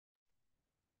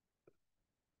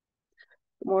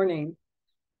Good morning.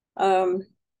 Um,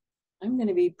 I'm going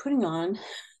to be putting on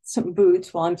some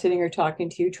boots while I'm sitting here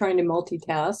talking to you, trying to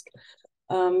multitask.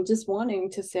 Just wanting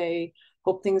to say,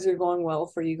 hope things are going well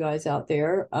for you guys out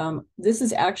there. This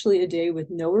is actually a day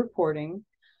with no reporting,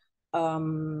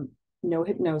 um, no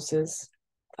hypnosis.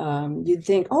 You'd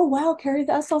think, oh, wow, Carrie,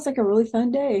 that sounds like a really fun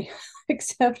day.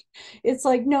 Except it's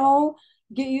like, no,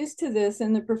 get used to this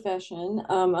in the profession,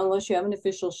 unless you have an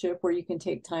officialship where you can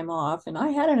take time off. And I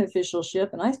had an officialship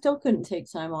and I still couldn't take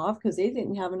time off because they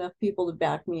didn't have enough people to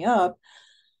back me up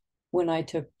when I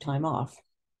took time off.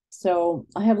 So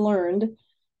I have learned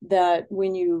that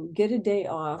when you get a day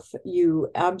off, you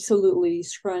absolutely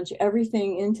scrunch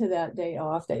everything into that day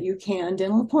off that you can,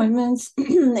 dental appointments,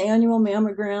 annual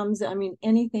mammograms, I mean,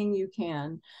 anything you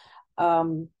can.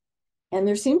 Um, and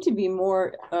there seem to be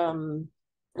more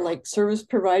like service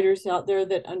providers out there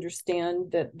that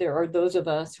understand that there are those of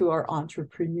us who are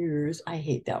entrepreneurs. I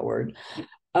hate that word.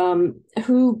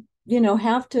 Who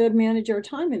have to manage our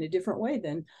time in a different way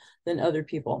than other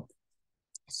people.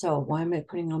 So why am I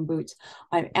putting on boots?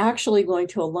 I'm actually going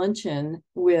to a luncheon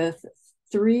with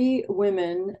three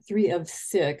women, three of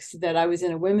six that I was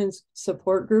in a women's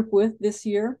support group with this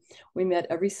year. We met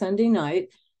every Sunday night.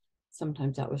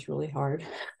 Sometimes that was really hard.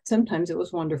 Sometimes it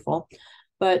was wonderful.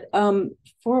 But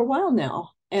for a while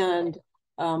now, and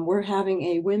we're having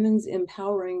a women's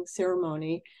empowering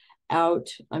ceremony out.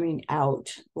 I mean,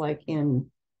 out like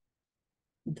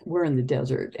we're in the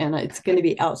desert, and it's going to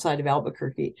be outside of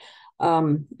Albuquerque.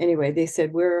 Anyway, they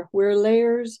said wear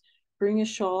layers, bring a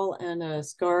shawl and a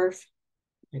scarf.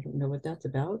 I don't know what that's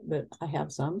about, but I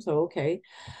have some, so okay.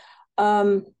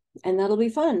 Um, and that'll be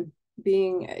fun.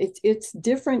 It's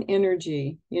different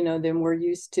energy,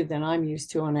 than I'm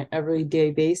used to on an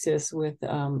everyday basis with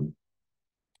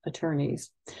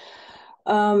attorneys.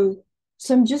 Um,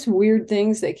 some just weird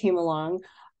things that came along.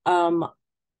 Um,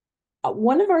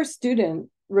 One of our student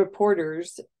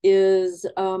reporters is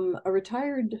a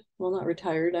retired, well, not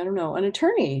retired, I don't know, an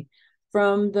attorney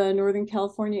from the Northern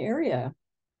California area.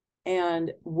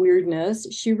 And weirdness,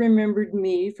 she remembered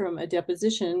me from a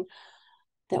deposition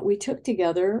that we took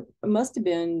together. It must have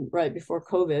been right before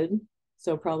COVID.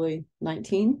 So probably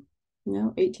 19,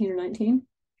 18 or 19.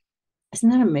 Isn't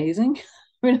that amazing?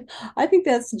 I mean, I think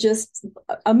that's just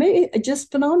amazing,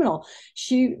 just phenomenal.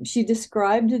 She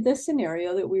described this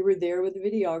scenario that we were there with a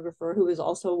videographer who was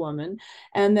also a woman,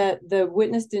 and that the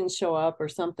witness didn't show up or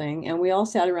something, and we all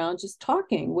sat around just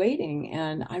talking, waiting.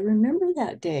 And I remember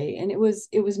that day, and it was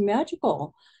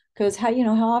magical because how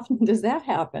often does that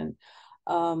happen?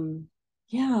 Um,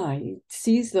 yeah, you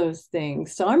seize those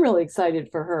things. So I'm really excited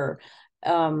for her.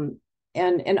 Um,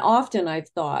 and often I've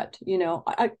thought,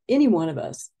 any one of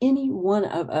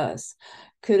us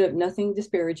could have, nothing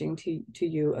disparaging to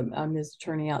you, Ms.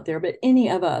 Attorney out there, but any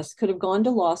of us could have gone to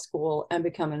law school and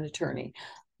become an attorney.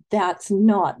 That's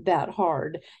not that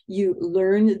hard. You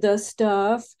learn the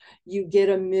stuff, you get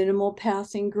a minimal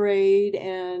passing grade,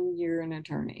 and you're an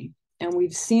attorney. And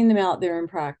we've seen them out there in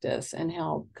practice and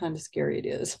how kind of scary it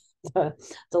is, the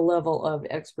level of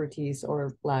expertise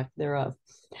or lack thereof.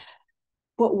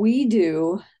 What we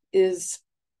do is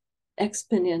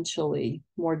exponentially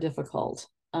more difficult.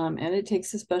 And it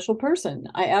takes a special person.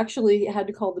 I actually had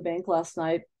to call the bank last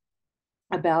night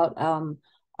about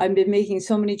I've been making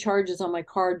so many charges on my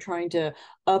card trying to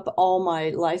up all my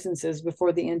licenses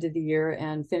before the end of the year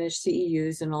and finish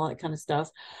CEUs and all that kind of stuff.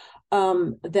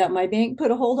 That my bank put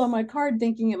a hold on my card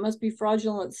thinking it must be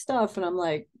fraudulent stuff. And I'm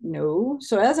like, no.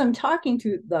 So as I'm talking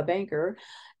to the banker,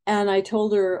 and I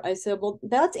told her, I said, well,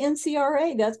 that's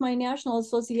NCRA. That's my national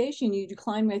association. You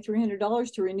declined my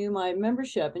 $300 to renew my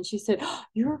membership. And she said, oh,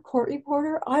 you're a court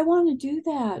reporter? I want to do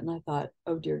that. And I thought,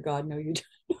 oh, dear God, no, you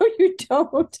don't. No, you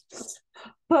don't.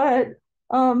 But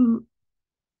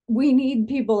we need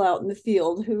people out in the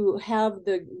field who have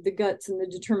the guts and the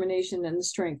determination and the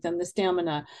strength and the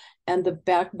stamina and the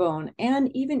backbone.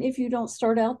 And even if you don't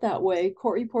start out that way,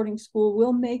 court reporting school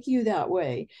will make you that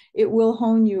way. It will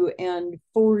hone you and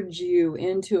forge you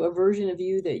into a version of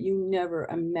you that you never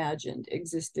imagined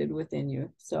existed within you.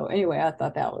 So anyway, I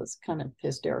thought that was kind of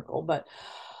hysterical. But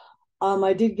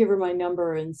I did give her my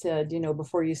number and said,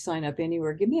 before you sign up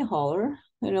anywhere, give me a holler.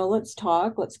 Let's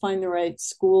talk. Let's find the right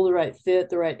school, the right fit,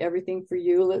 the right everything for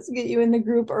you. Let's get you in the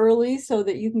group early so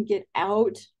that you can get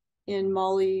out in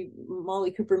Molly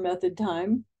Cooper method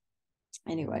time.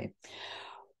 Anyway,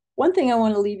 one thing I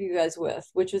want to leave you guys with,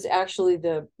 which was actually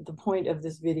the point of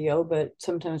this video, but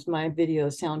sometimes my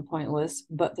videos sound pointless,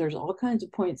 but there's all kinds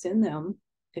of points in them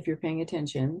if you're paying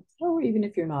attention, or even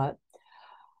if you're not.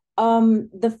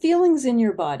 The feelings in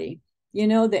your body,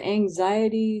 the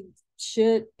anxiety,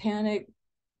 shit, panic,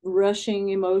 rushing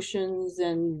emotions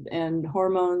and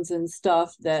hormones and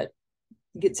stuff that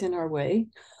gets in our way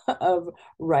of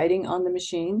writing on the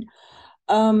machine.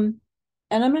 And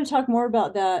I'm going to talk more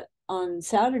about that on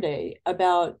Saturday,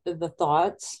 about the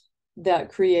thoughts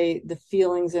that create the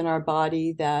feelings in our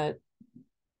body that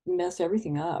mess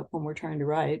everything up when we're trying to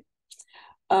write.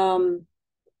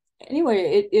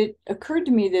 Anyway, it occurred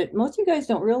to me that most of you guys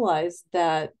don't realize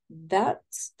that that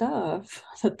stuff,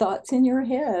 the thoughts in your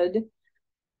head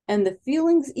and the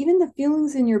feelings, even the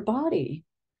feelings in your body,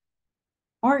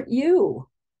 aren't you.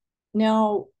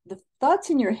 Now, the thoughts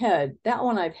in your head, that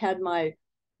one I've had my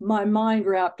mind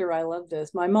wrapped, or I love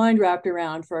this, my mind wrapped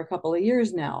around for a couple of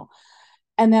years now.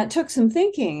 And that took some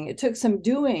thinking, it took some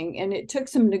doing, and it took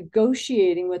some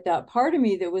negotiating with that part of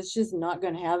me that was just not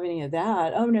going to have any of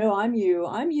that. Oh no, I'm you.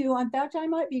 I'm you. In fact, I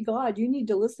might be God. You need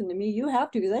to listen to me. You have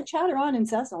to, because I chatter on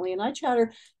incessantly, and I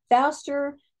chatter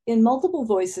faster in multiple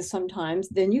voices sometimes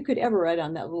than you could ever write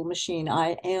on that little machine.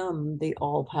 I am the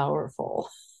all-powerful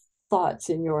thoughts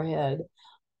in your head.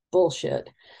 Bullshit.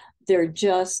 They're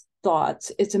just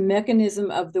thoughts. It's a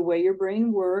mechanism of the way your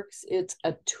brain works. It's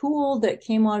a tool that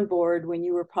came on board when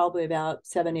you were probably about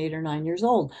 7, 8, or 9 years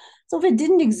old. So if it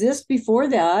didn't exist before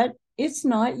that, it's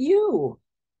not you.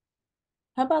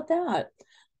 How about that?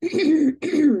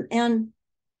 And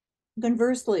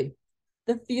conversely,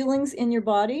 the feelings in your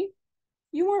body,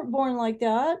 you weren't born like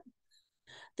that.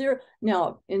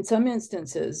 Now, in some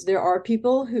instances, there are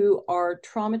people who are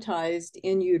traumatized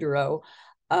in utero,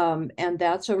 and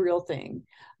that's a real thing.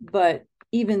 But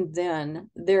even then,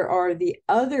 there are the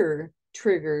other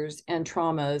triggers and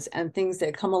traumas and things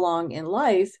that come along in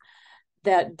life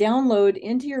that download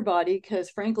into your body because,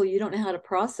 frankly, you don't know how to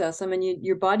process them, and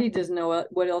your body doesn't know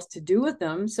what else to do with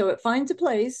them. So it finds a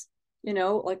place,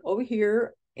 like over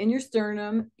here in your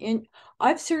sternum.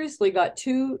 I've seriously got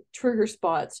 2 trigger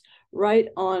spots right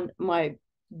on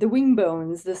the wing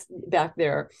bones, this back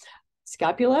there,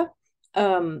 scapula.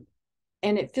 And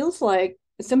it feels like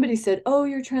somebody said, "Oh,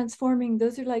 you're transforming.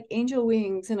 Those are like angel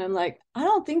wings." And I'm like, I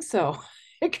don't think so.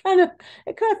 It kind of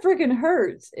freaking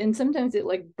hurts. And sometimes it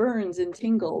like burns and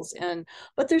tingles.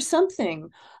 But there's something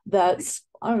that's,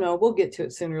 I don't know, we'll get to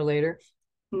it sooner or later.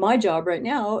 My job right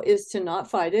now is to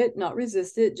not fight it, not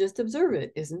resist it, just observe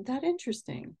it. Isn't that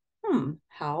interesting?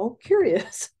 How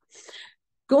curious.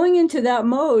 Going into that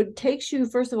mode takes you,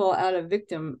 first of all, out of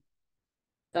victim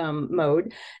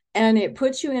mode, and it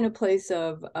puts you in a place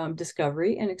of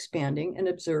discovery and expanding and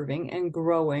observing and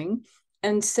growing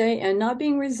and not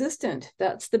being resistant.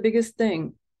 That's the biggest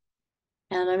thing.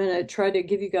 And I'm going to try to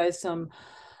give you guys some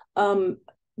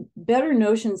better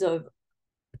notions of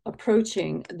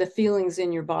approaching the feelings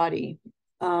in your body,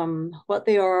 what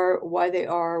they are, why they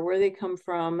are, where they come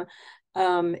from.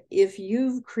 If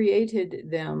you've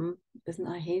created them,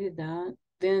 I hated that,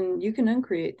 then you can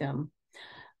uncreate them.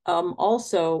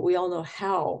 Also, we all know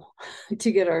how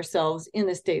to get ourselves in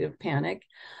a state of panic,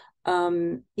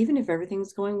 even if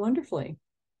everything's going wonderfully.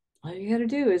 All you got to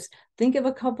do is think of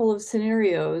a couple of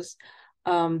scenarios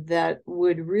that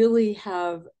would really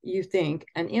have you think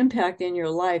an impact in your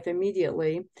life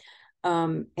immediately,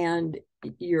 and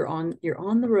you're on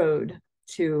the road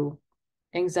to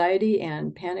anxiety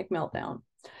and panic meltdown.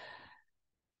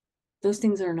 Those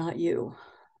things are not you.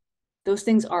 Those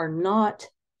things are not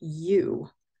you.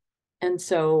 And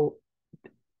so,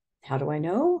 how do I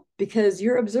know? Because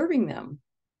you're observing them.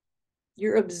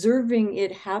 You're observing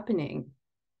it happening.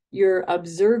 You're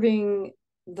observing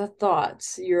the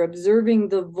thoughts. You're observing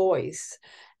the voice.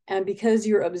 And because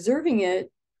you're observing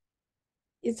it,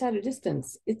 it's at a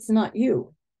distance. It's not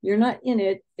you. You're not in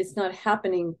it. It's not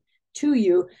happening to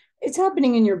you. It's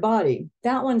happening in your body.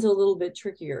 That one's a little bit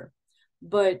trickier,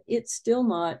 but it's still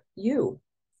not you.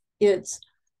 It's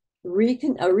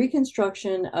a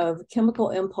reconstruction of chemical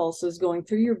impulses going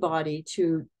through your body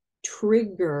to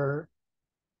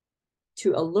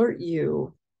alert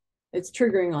you. It's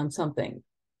triggering on something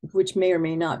which may or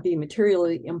may not be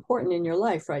materially important in your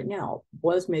life right now.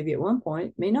 Was maybe at one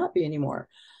point, may not be anymore.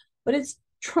 But it's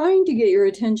trying to get your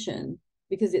attention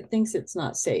because it thinks it's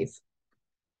not safe.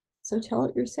 So tell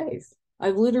it you're safe.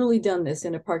 I've literally done this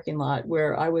in a parking lot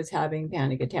where I was having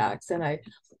panic attacks, and I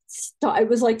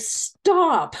was like,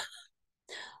 stop.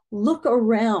 Look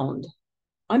around.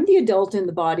 I'm the adult in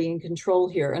the body in control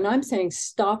here, and I'm saying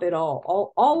stop it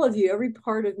all of you, every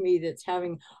part of me that's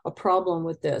having a problem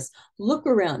with this. Look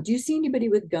around. Do you see anybody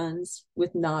with guns,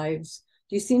 with knives?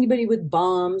 Do you see anybody with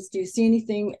bombs? Do you see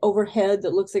anything overhead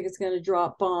that looks like it's going to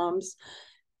drop bombs?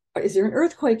 Is there an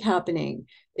earthquake happening?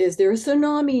 Is there a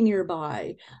tsunami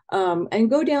nearby? And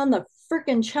go down the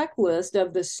freaking checklist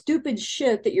of the stupid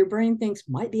shit that your brain thinks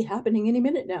might be happening any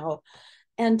minute now.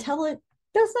 and tell it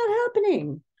that's not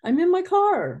happening. I'm in my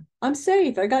car. I'm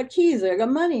safe. I got keys. I got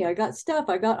money. I got stuff.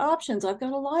 I got options. I've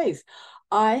got a life.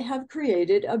 I have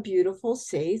created a beautiful,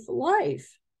 safe life.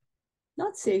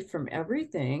 Not safe from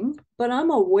everything, but I'm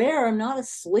aware I'm not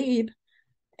asleep.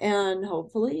 And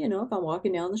hopefully, you know, if I'm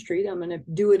walking down the street, I'm going to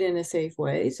do it in a safe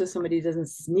way so somebody doesn't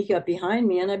sneak up behind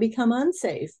me and I become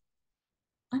unsafe.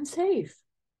 I'm safe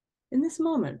in this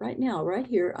moment, right now, right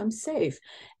here. I'm safe.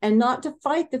 And not to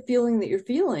fight the feeling that you're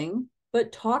feeling,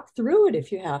 but talk through it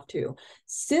if you have to.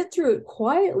 Sit through it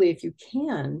quietly if you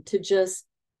can, to just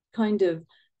kind of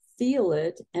feel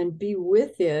it and be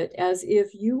with it as if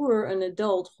you were an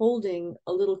adult holding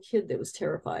a little kid that was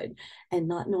terrified and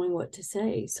not knowing what to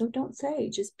say. So don't say,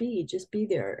 just be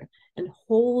there and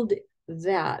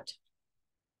that,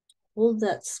 hold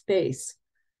that space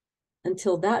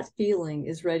until that feeling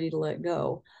is ready to let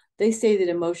go. They say that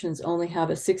emotions only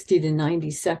have a 60 to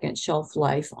 90-second shelf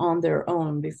life on their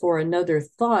own before another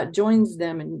thought joins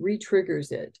them and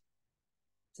re-triggers it.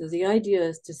 So the idea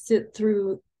is to sit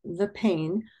through the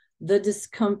pain, the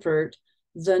discomfort,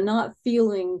 the not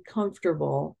feeling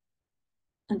comfortable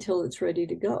until it's ready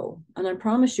to go. And I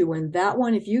promise you, when that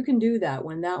one, if you can do that,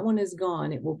 when that one is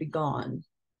gone, it will be gone.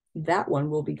 That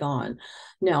one will be gone.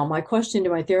 Now, my question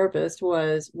to my therapist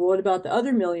was, well, what about the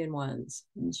other million ones?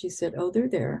 And she said, oh, they're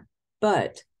there.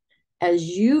 But as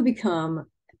you become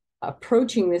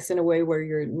approaching this in a way where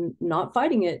you're not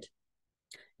fighting it,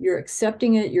 you're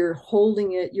accepting it, you're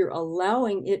holding it, you're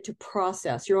allowing it to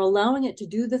process, you're allowing it to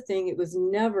do the thing it was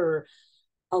never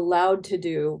allowed to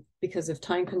do because of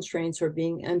time constraints or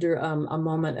being under a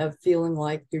moment of feeling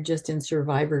like you're just in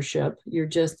survivorship. You're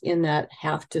just in that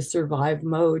have to survive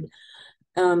mode,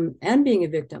 and being a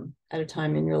victim at a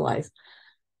time in your life.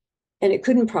 And it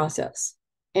couldn't process.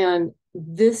 And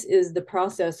this is the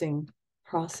processing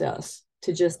process,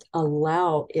 to just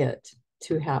allow it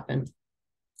to happen.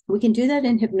 We can do that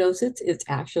in hypnosis. It's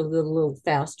actually a little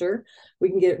faster. We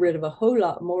can get rid of a whole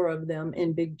lot more of them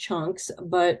in big chunks,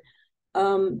 but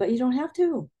you don't have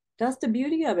to. That's the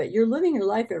beauty of it. You're living your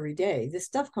life every day. This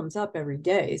stuff comes up every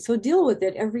day. So deal with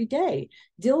it every day.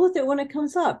 Deal with it when it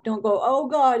comes up. Don't go, oh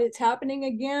God, it's happening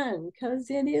again, because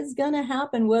it is going to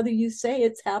happen whether you say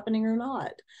it's happening or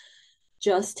not.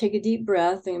 Just take a deep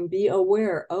breath and be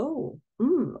aware. Oh,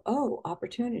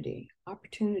 opportunity.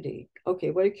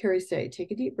 Okay, what did Carrie say?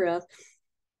 Take a deep breath.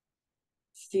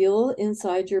 Feel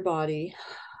inside your body.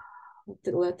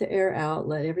 Let the air out.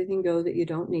 Let everything go that you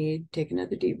don't need. Take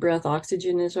another deep breath.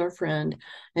 Oxygen is our friend.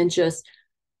 And just,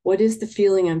 what is the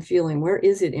feeling I'm feeling? Where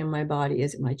is it in my body?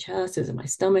 Is it my chest? Is it my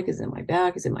stomach? Is it my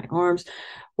back? Is it my arms?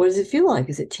 What does it feel like?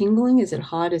 Is it tingling? Is it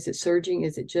hot? Is it surging?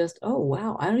 Is it just, oh,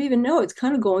 wow, I don't even know. It's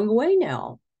kind of going away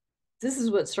now. This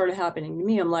is what started happening to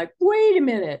me. I'm like, wait a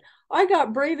minute. I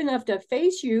got brave enough to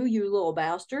face you, you little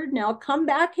bastard. Now come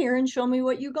back here and show me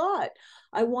what you got.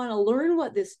 I want to learn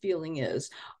what this feeling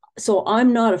is. So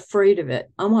I'm not afraid of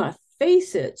it. I want to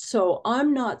face it. So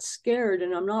I'm not scared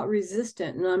and I'm not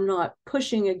resistant and I'm not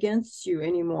pushing against you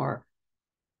anymore.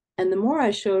 And the more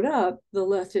I showed up, the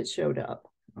less it showed up.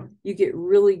 You get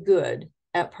really good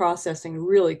at processing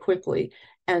really quickly.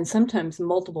 And sometimes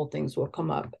multiple things will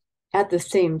come up at the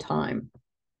same time.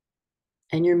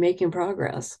 And you're making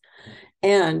progress.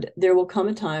 And there will come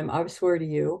a time, I swear to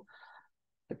you,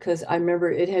 because I remember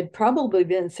it had probably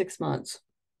been 6 months.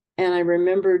 And I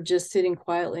remember just sitting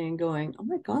quietly and going, oh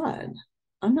my God,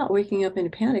 I'm not waking up in a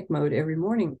panic mode every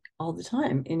morning all the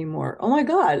time anymore. Oh my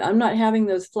God, I'm not having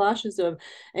those flashes of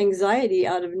anxiety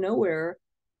out of nowhere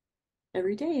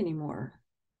every day anymore.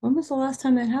 When was the last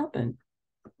time that happened?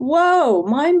 Whoa,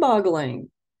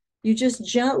 mind-boggling. You just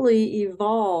gently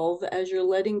evolve as you're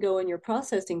letting go and you're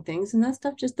processing things, and that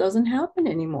stuff just doesn't happen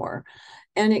anymore.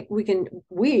 And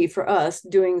for us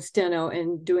doing steno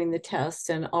and doing the tests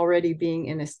and already being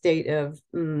in a state of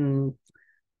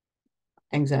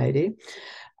anxiety,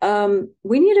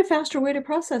 we need a faster way to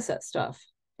process that stuff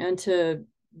and to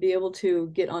be able to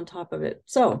get on top of it.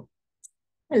 So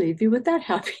I leave you with that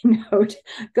happy note.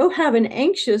 Go have an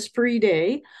anxious-free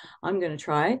day. I'm going to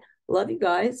try. Love you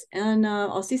guys. And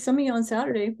I'll see some of you on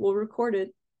Saturday. We'll record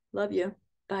it. Love you.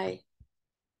 Bye.